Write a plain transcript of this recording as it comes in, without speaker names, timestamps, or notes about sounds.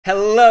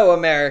Hello,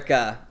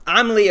 America.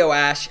 I'm Leo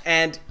Ashe,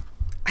 and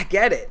I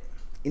get it.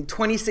 In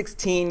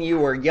 2016, you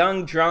were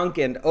young, drunk,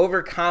 and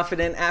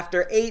overconfident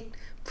after 8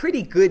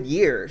 pretty good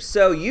years,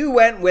 so you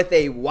went with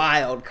a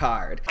wild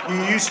card.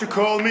 You used to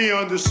call me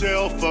on the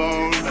cell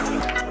phone.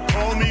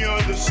 Call me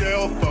on the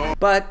cell phone.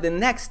 But the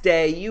next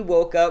day, you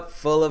woke up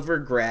full of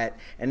regret,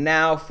 and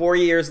now, 4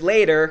 years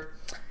later,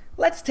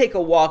 let's take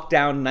a walk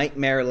down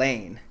Nightmare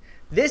Lane.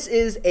 This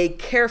is a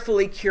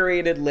carefully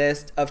curated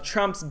list of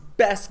Trump's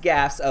best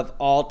gaffes of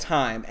all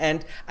time,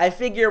 and I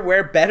figure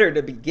where better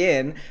to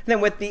begin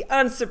than with the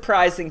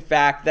unsurprising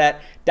fact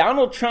that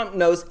Donald Trump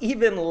knows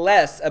even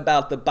less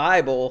about the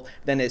Bible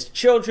than his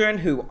children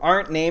who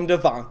aren't named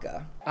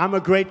Ivanka. I'm a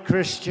great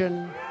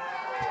Christian.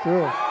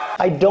 Sure.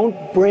 I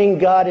don't bring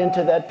God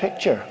into that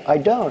picture. I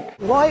don't.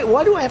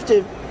 Why do I have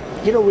to,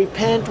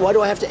 repent? Why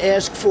do I have to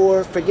ask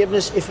for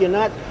forgiveness if you're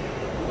not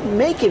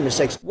making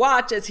mistakes?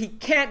 Watch as he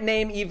can't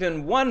name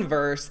even one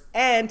verse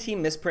and he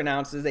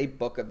mispronounces a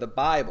book of the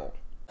Bible.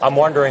 I'm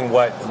wondering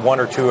what one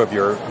or two of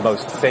your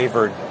most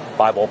favored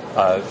Bible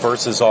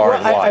verses are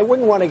and why. I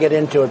wouldn't want to get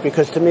into it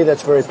because to me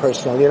that's very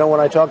personal. When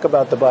I talk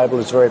about the Bible,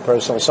 it's very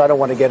personal, so I don't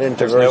want to get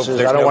into verses.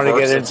 There's no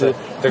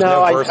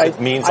verse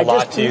that means a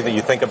lot to you that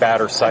you think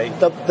about or cite?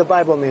 The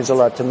Bible means a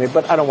lot to me,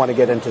 but I don't want to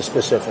get into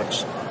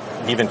specifics.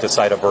 Even to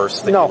cite a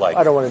verse that you like?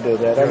 No, I don't want to do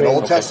that. You're an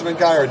Old Testament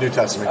guy or a New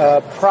Testament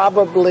guy?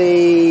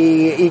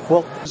 Probably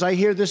equal. I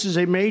hear this is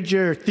a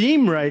major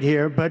theme right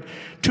here, but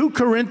 2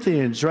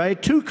 Corinthians,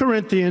 right? 2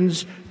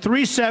 Corinthians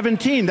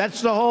 3:17.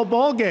 That's the whole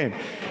ball game.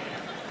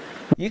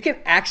 You can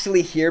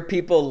actually hear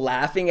people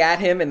laughing at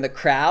him in the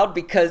crowd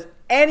because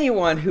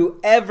anyone who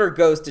ever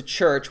goes to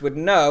church would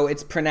know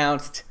it's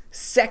pronounced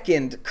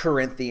 2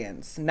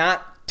 Corinthians,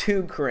 not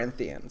 2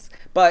 Corinthians.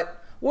 But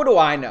what do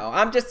I know?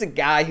 I'm just a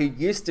guy who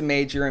used to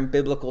major in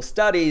biblical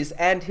studies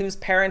and whose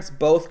parents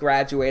both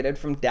graduated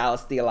from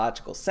Dallas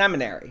Theological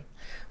Seminary.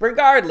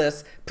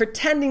 Regardless,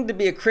 pretending to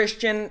be a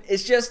Christian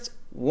is just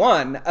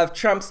one of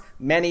Trump's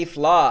many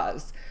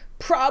flaws.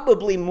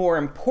 Probably more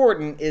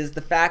important is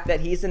the fact that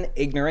he's an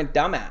ignorant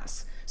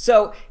dumbass.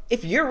 So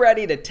if you're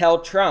ready to tell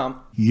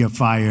Trump, you're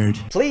fired,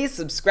 please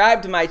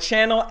subscribe to my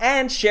channel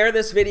and share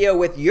this video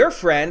with your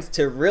friends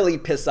to really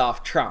piss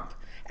off Trump.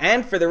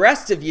 And for the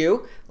rest of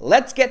you,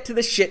 let's get to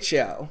the shit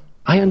show.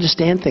 I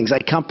understand things. I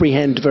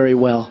comprehend very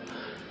well,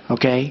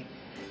 okay?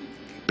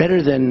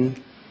 Better than,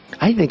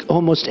 I think,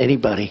 almost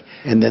anybody.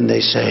 And then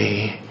they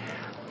say,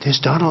 there's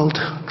Donald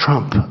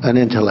Trump, an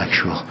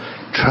intellectual.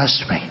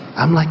 Trust me,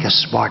 I'm like a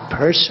smart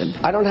person.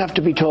 I don't have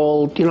to be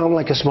told, I'm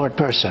like a smart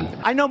person.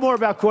 I know more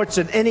about courts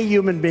than any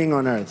human being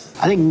on earth.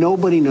 I think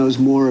nobody knows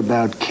more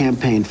about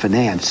campaign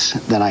finance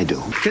than I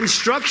do.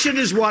 Construction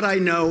is what I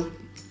know.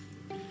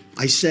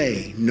 I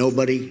say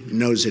nobody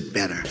knows it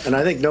better. And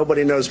I think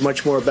nobody knows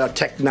much more about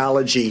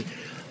technology,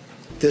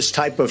 this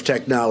type of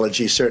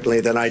technology,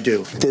 certainly, than I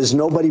do. There's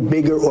nobody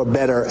bigger or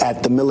better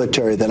at the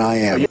military than I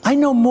am. I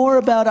know more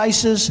about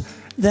ISIS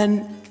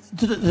than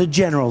the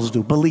generals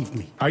do, believe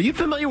me. Are you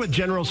familiar with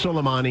General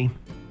Soleimani?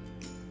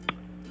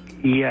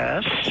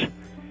 Yes.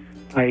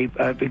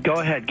 Go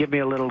ahead, give me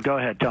a little, go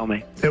ahead, tell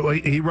me.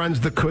 He runs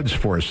the Quds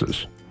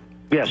forces.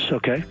 Yes,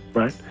 okay,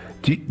 right.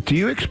 Do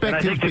you expect and I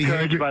his think the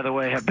behavior... Kurds, by the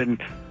way, have been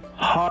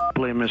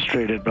horribly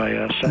mistreated by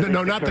us.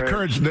 No, not the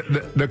Kurds,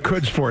 the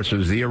Quds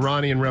forces, the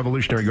Iranian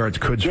Revolutionary Guard's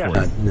Quds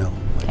forces. No.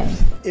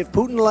 If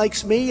Putin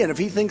likes me and if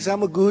he thinks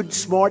I'm a good,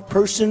 smart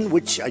person,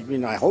 which, I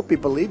hope he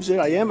believes it,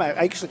 I am.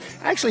 Actually,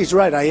 he's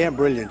right, I am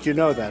brilliant. You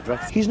know that, right?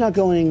 He's not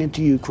going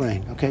into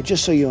Ukraine, okay?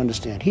 Just so you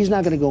understand. He's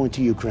not going to go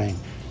into Ukraine.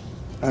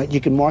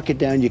 You can mark it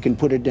down, you can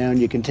put it down,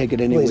 you can take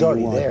it anywhere you want.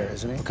 He's already there,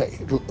 isn't he? Okay,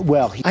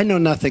 well... I know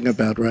nothing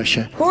about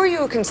Russia. Who are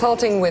you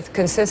consulting with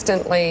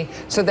consistently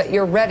so that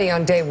you're ready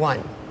on day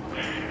one?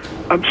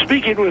 I'm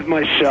speaking with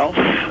myself,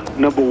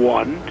 number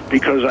one,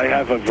 because I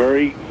have a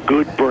very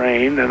good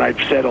brain and I've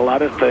said a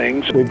lot of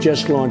things. We've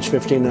just launched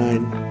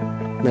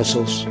 59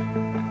 missiles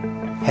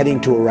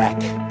heading to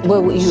Iraq.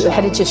 Well, you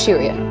headed to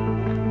Syria?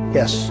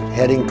 Yes,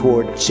 heading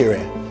toward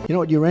Syria. You know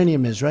what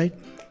uranium is, right?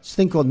 It's a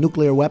thing called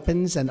nuclear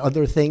weapons and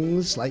other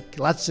things, like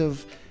lots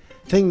of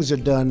things are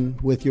done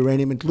with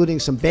uranium, including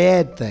some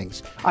bad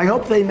things. I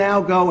hope they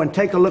now go and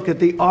take a look at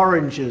the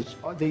oranges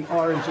of the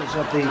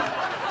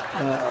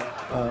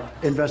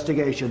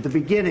investigation, the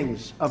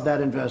beginnings of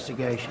that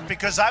investigation.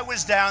 Because I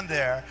was down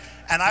there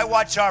and I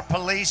watch our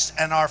police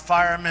and our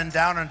firemen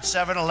down on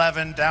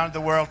 7-Eleven, down at the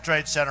World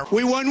Trade Center.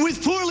 We won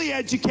with poorly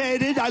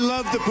educated. I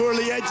love the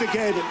poorly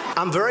educated.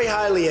 I'm very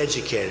highly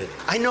educated.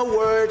 I know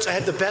words. I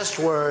have the best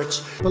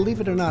words. Believe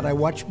it or not, I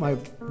watch my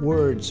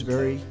words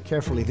very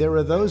carefully. There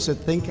are those that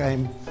think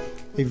I'm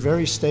a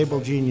very stable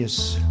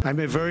genius.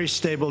 I'm a very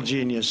stable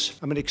genius.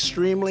 I'm an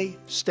extremely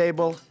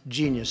stable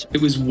genius.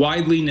 It was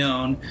widely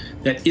known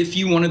that if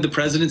you wanted the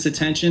president's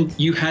attention,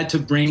 you had to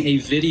bring a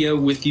video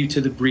with you to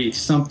the brief,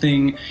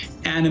 something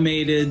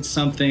animated,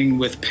 something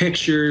with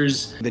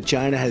pictures. That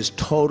China has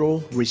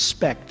total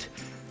respect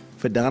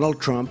for Donald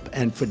Trump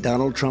and for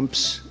Donald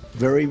Trump's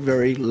very,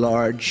 very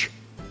large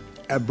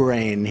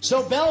brain.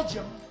 So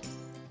Belgium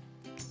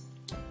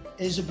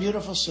is a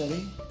beautiful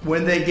city.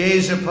 When they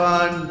gaze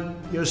upon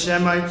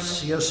Yosemite,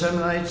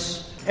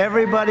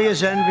 everybody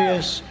is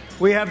envious.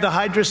 We have the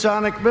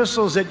hydrosonic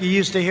missiles that you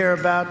used to hear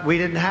about. We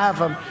didn't have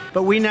them,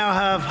 but we now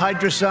have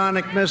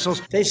hydrosonic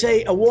missiles. They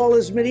say a wall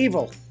is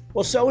medieval.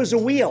 Well, so is a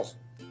wheel.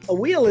 A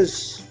wheel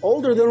is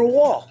older than a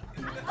wall.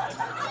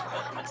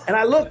 And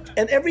I looked,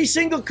 and every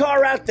single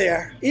car out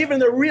there, even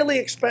the really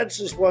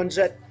expensive ones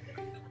that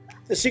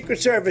the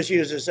Secret Service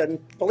uses, and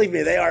believe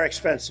me, they are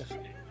expensive.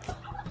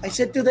 I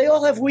said, do they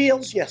all have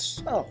wheels?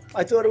 Yes. Oh,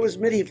 I thought it was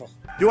medieval.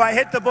 Do I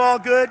hit the ball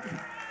good?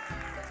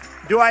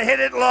 Do I hit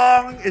it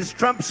long? Is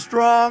Trump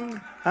strong?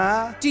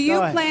 Huh? Do you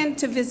plan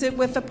to visit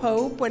with the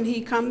Pope when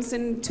he comes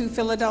into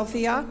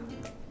Philadelphia?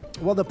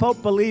 Well, the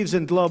Pope believes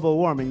in global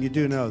warming. You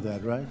do know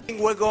that, right?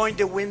 We're going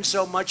to win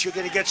so much, you're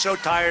going to get so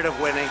tired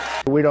of winning.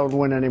 We don't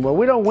win anymore.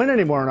 We don't win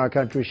anymore in our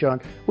country, Sean.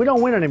 We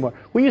don't win anymore.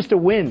 We used to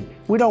win.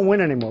 We don't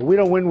win anymore. We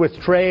don't win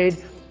with trade.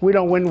 We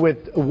don't win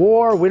with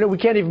war. We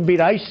can't even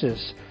beat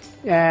ISIS.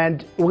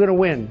 And we're going to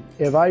win.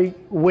 If I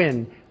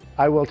win,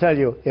 I will tell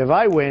you, if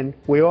I win,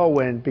 we all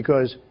win,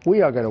 because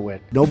we are going to win.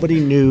 Nobody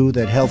knew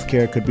that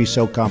healthcare could be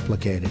so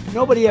complicated.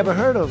 Nobody ever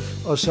heard of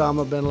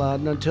Osama bin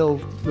Laden until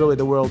really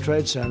the World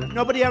Trade Center.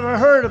 Nobody ever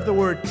heard of the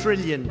word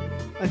trillion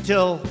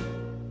until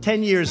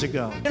 10 years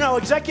ago. You know,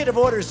 executive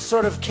orders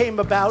sort of came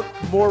about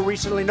more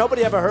recently.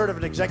 Nobody ever heard of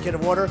an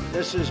executive order.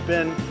 This has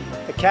been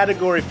a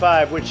Category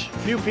 5, which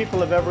few people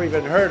have ever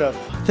even heard of.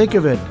 Think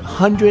of it,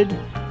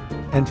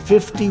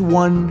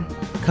 151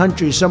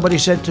 countries. Somebody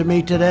said to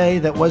me today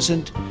that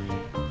wasn't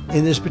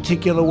in this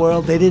particular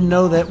world, they didn't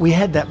know that we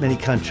had that many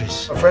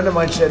countries. A friend of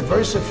mine said,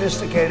 very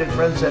sophisticated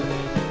friend said,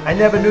 I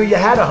never knew you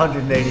had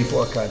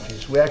 184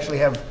 countries. We actually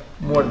have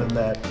more than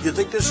that. You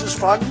think this is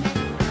fun?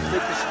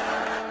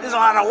 This is a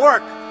lot of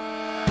work.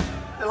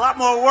 A lot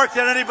more work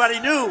than anybody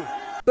knew.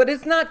 But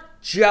it's not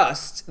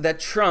just that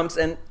Trump's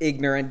an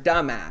ignorant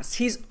dumbass.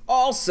 He's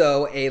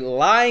also a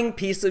lying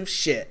piece of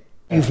shit.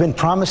 You've been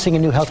promising a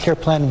new health care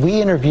plan.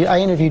 I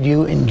interviewed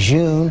you in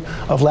June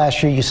of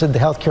last year. You said the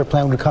health care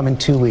plan would come in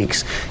 2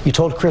 weeks. You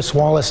told Chris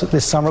Wallace that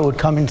this summer it would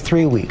come in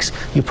 3 weeks.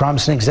 You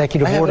promised an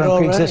executive order on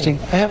pre-existing.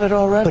 I have it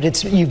already.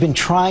 But you've been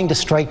trying to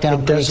strike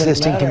down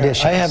pre-existing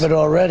conditions. I have it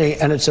already,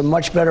 and it's a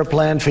much better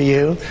plan for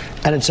you,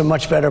 and it's a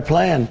much better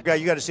plan.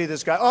 You got to see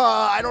this guy.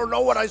 Oh, I don't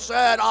know what I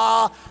said.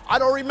 I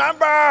don't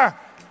remember.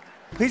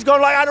 He's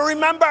going like, I don't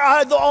remember.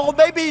 Oh,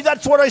 maybe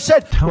that's what I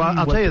said. Well,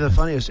 I'll tell you the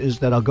funniest is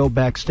that I'll go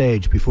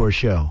backstage before a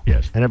show.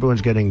 Yes. And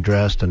everyone's getting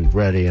dressed and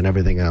ready and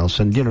everything else.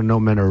 And, you know, no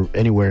men are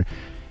anywhere.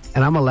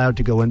 And I'm allowed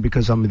to go in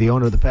because I'm the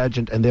owner of the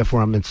pageant, and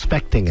therefore I'm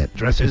inspecting it.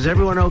 Is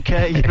everyone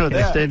okay? You know,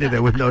 they're standing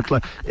there with no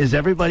clothes. Is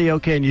everybody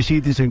okay? And you see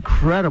these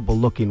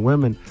incredible-looking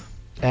women.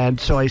 And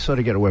so I sort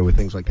of get away with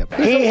things like that.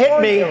 He hit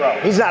me.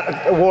 He's not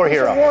a war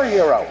hero. He's a war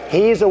hero.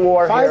 He's a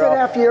war hero.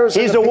 5.5 years.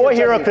 He's a war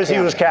hero because he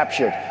was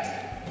captured.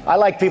 I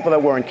like people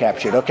that weren't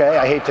captured, okay?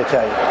 I hate to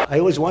tell you. I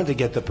always wanted to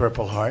get the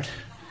Purple Heart.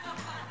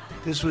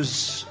 This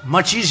was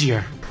much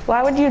easier.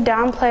 Why would you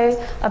downplay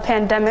a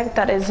pandemic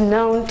that is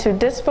known to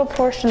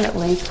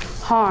disproportionately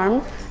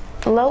harm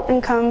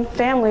low-income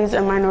families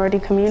and minority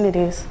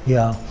communities?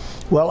 Yeah.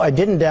 Well, I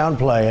didn't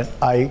downplay it.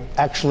 I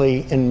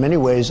actually, in many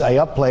ways, I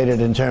upplayed it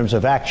in terms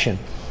of action.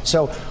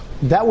 So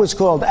that was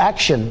called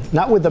action,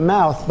 not with the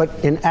mouth, but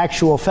in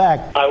actual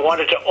fact. I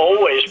wanted to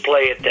always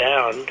play it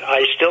down.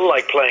 I still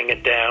like playing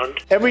it down.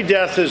 Every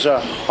death is a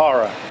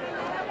horror.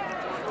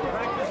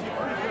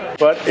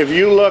 But if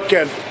you look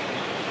at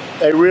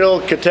a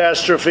real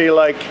catastrophe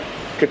like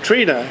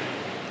Katrina,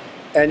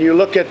 and you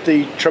look at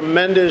the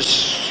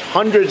tremendous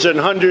hundreds and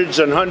hundreds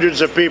and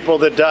hundreds of people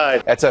that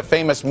died. That's a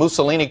famous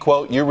Mussolini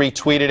quote. You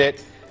retweeted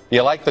it.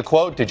 You like the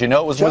quote? Did you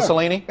know it was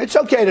Mussolini? It's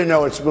okay to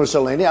know it's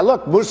Mussolini.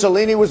 Look,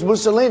 Mussolini was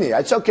Mussolini.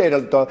 It's okay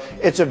to.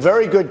 It's a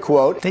very good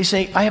quote. They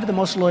say, I have the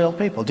most loyal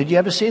people. Did you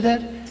ever see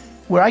that?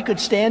 Where I could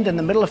stand in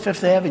the middle of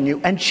Fifth Avenue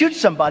and shoot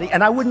somebody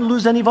and I wouldn't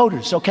lose any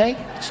voters, okay?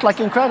 It's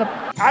like incredible.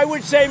 I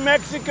would say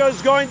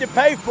Mexico's going to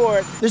pay for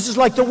it. This is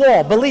like the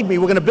wall. Believe me,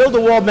 we're going to build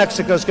a wall.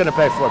 Mexico's going to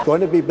pay for it.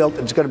 Going to be built.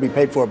 It's going to be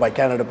paid for by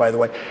Canada, by the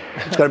way.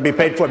 It's going to be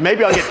paid for.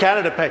 Maybe I'll get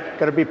Canada paid.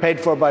 Going to be paid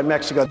for by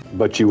Mexico.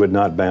 But you would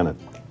not ban it?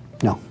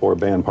 No. Or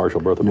ban partial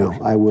birth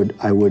abortion?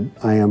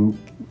 No,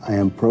 I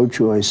am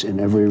pro-choice in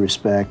every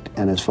respect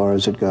and as far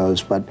as it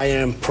goes, but I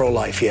am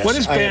pro-life, yes. What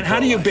is ban? How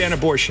do you ban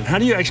abortion? How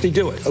do you actually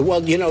do it?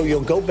 Well, you know,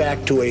 you'll go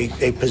back to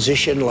a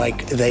position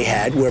like they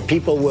had where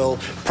people will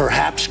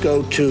perhaps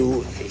go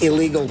to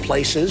illegal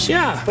places.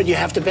 Yeah. But you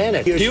have to ban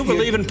it. Do you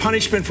believe in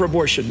punishment for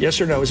abortion? Yes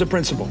or no, as a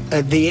principle?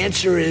 The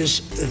answer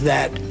is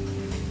that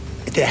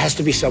there has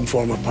to be some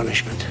form of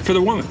punishment. For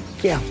the woman?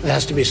 Yeah, there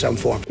has to be some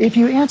form. If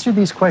you answer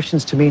these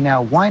questions to me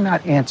now, why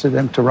not answer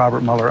them to Robert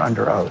Mueller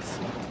under oath?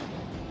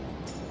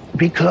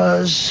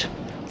 Because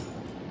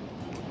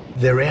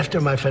they're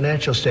after my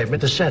financial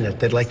statement, the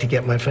Senate. They'd like to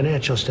get my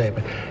financial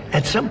statement.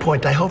 At some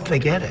point, I hope they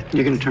get it.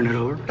 You're going to turn it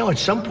over? No, at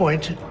some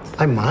point,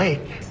 I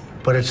might.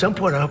 But at some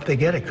point, I hope they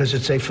get it because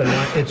it's a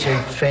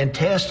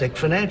fantastic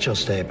financial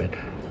statement.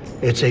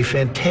 It's a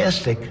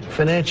fantastic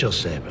financial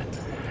statement.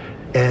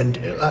 And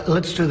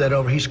let's do that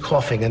over. He's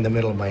coughing in the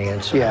middle of my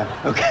answer.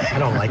 Yeah, okay. I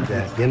don't like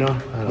that, you know?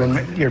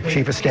 When you're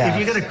chief of staff.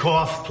 If you're going to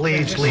cough,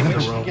 please leave the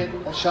room. Get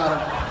a shot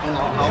of, and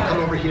I'll come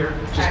over here.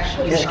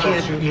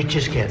 You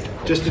just can't.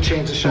 Just to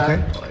change the shot.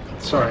 Okay.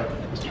 Sorry.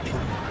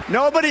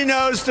 Nobody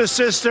knows the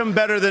system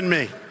better than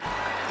me.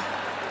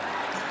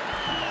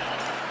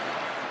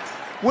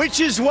 Which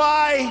is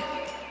why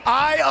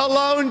I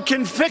alone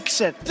can fix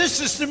it. This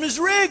system is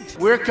rigged.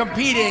 We're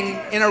competing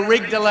in a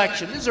rigged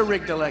election. This is a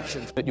rigged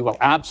election. That you will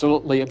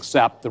absolutely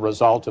accept the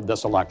result of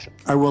this election.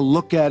 I will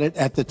look at it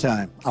at the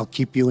time. I'll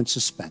keep you in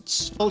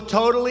suspense. I'll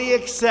totally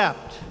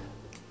accept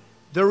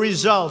the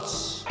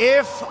results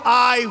if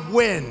I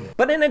win.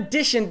 But in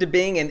addition to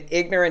being an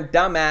ignorant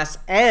dumbass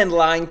and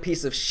lying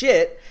piece of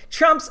shit,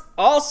 Trump's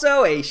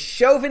also a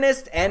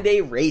chauvinist and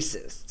a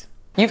racist.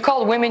 You've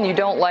called women you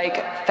don't like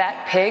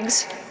fat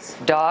pigs,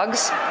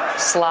 dogs,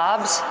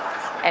 slobs,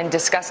 and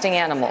disgusting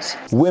animals.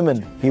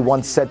 Women, he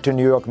once said to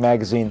New York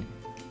Magazine,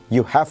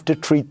 you have to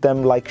treat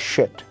them like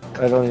shit.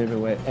 I don't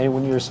even know. And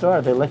when you're a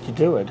star, they let you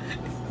do it.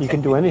 You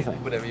can do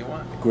anything. Whatever you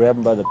want. Grab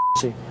them by the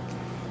pussy.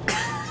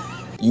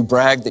 You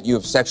brag that you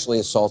have sexually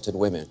assaulted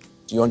women.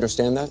 Do you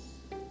understand that?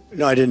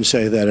 No, I didn't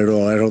say that at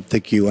all. I don't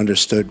think you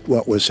understood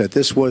what was said.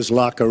 This was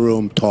locker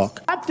room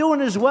talk. I'm not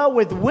doing as well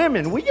with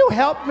women. Will you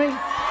help me?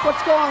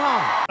 What's going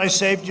on? I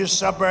saved your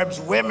suburbs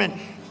women.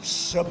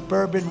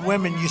 Suburban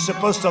women. You're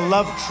supposed to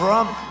love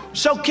Trump.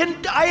 So can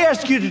I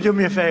ask you to do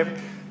me a favor?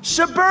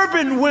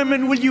 Suburban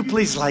women, will you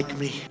please like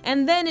me?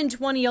 And then in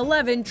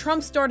 2011,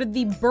 Trump started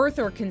the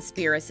birther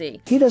conspiracy.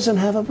 He doesn't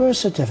have a birth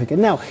certificate.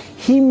 Now,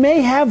 he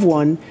may have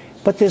one,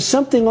 but there's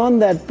something on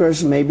that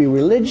birth, maybe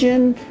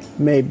religion,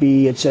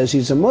 maybe it says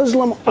he's a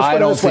Muslim. I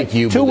don't think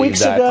you believe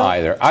that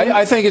either.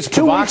 I think it's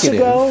provocative. 2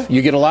 weeks ago,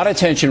 you get a lot of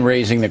attention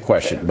raising the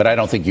question, but I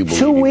don't think you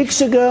believe it. 2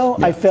 weeks ago,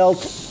 I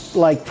felt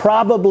like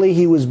probably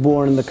he was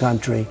born in the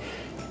country.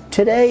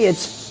 Today,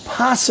 it's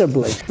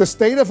possibly. The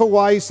state of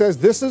Hawaii says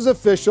this is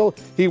official.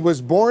 He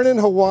was born in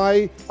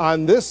Hawaii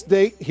on this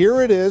date.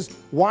 Here it is.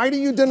 Why do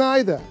you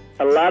deny that?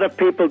 A lot of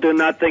people do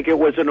not think it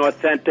was an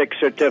authentic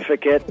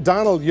certificate.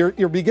 Donald,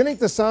 you're beginning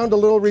to sound a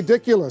little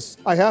ridiculous.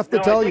 I have to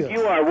tell you.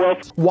 You are,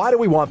 Wolf. Why do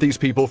we want these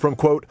people from,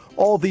 quote,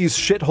 all these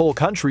shithole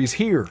countries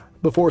here?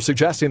 Before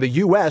suggesting the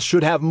U.S.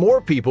 should have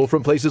more people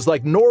from places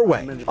like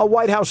Norway. A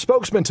White House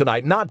spokesman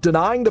tonight not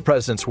denying the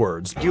president's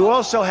words. You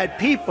also had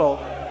people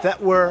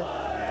that were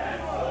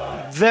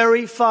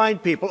very fine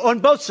people on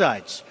both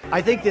sides.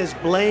 I think there's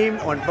blame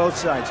on both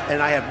sides,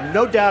 and I have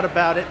no doubt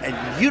about it,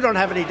 and you don't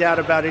have any doubt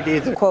about it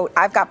either. Quote,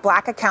 I've got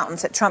black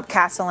accountants at Trump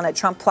Castle and at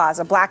Trump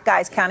Plaza, black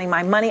guys counting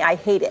my money. I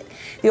hate it.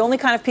 The only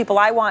kind of people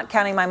I want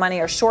counting my money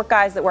are short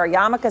guys that wear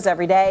yarmulkes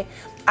every day.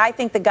 I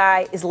think the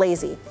guy is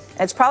lazy.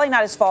 And it's probably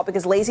not his fault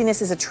because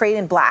laziness is a trait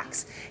in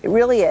blacks. It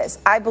really is.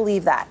 I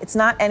believe that. It's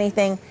not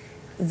anything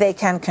they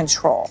can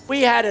control.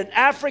 We had an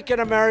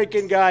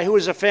African-American guy who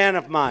was a fan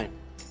of mine.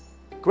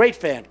 Great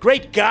fan,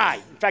 great guy.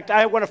 In fact,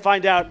 I want to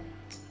find out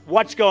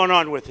what's going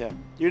on with him.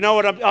 You know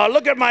what I'm,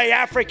 look at my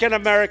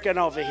African-American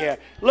over here.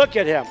 Look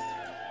at him.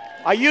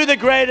 Are you the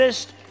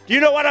greatest? Do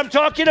you know what I'm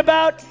talking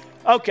about?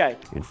 Okay.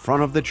 In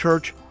front of the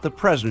church, the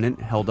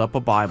president held up a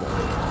Bible. Is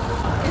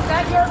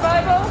that your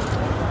Bible?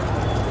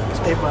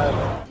 It's a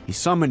Bible. He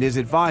summoned his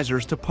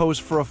advisors to pose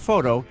for a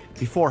photo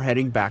before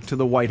heading back to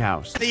the White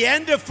House. At the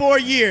end of 4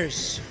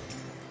 years,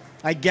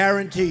 I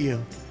guarantee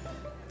you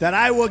that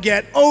I will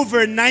get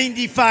over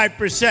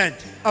 95%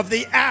 of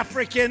the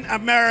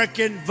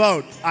African-American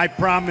vote. I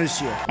promise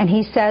you. And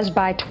he says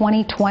by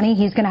 2020,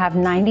 he's going to have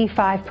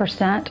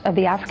 95% of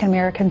the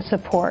African-American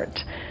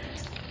support.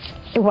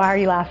 Why are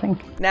you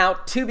laughing? Now,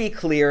 to be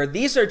clear,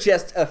 these are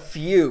just a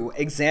few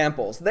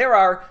examples. There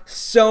are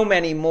so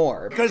many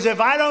more. Because if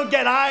I don't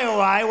get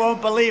Iowa, I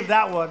won't believe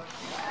that one.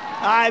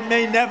 I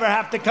may never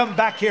have to come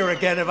back here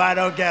again if I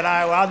don't get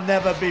Iowa. I'll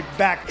never be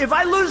back. If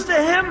I lose to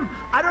him,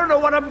 I don't know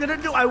what I'm going to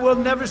do. I will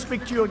never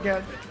speak to you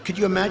again. Could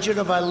you imagine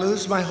if I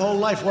lose my whole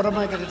life? What am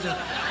I going to do?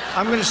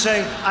 I'm going to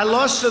say, I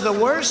lost to the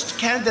worst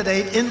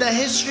candidate in the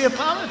history of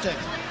politics.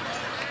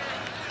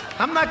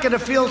 I'm not going to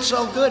feel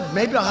so good.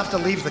 Maybe I'll have to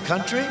leave the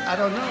country. I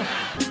don't know.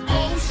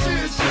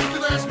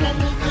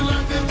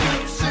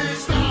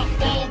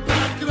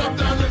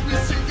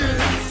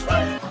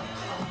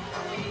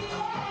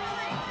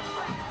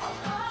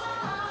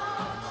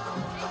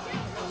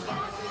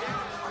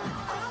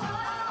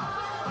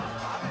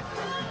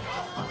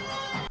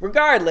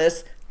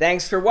 Regardless,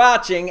 thanks for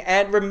watching,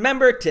 and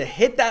remember to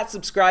hit that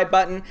subscribe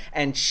button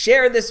and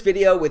share this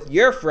video with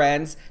your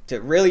friends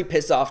to really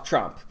piss off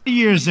Trump.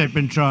 Years they've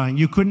been trying.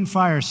 You couldn't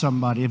fire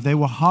somebody if they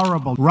were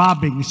horrible,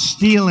 robbing,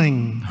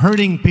 stealing,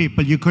 hurting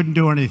people. You couldn't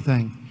do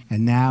anything.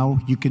 And now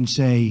you can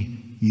say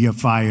you're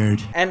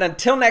fired. And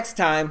until next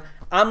time,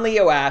 I'm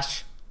Leo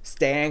Ashe.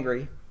 Stay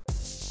angry.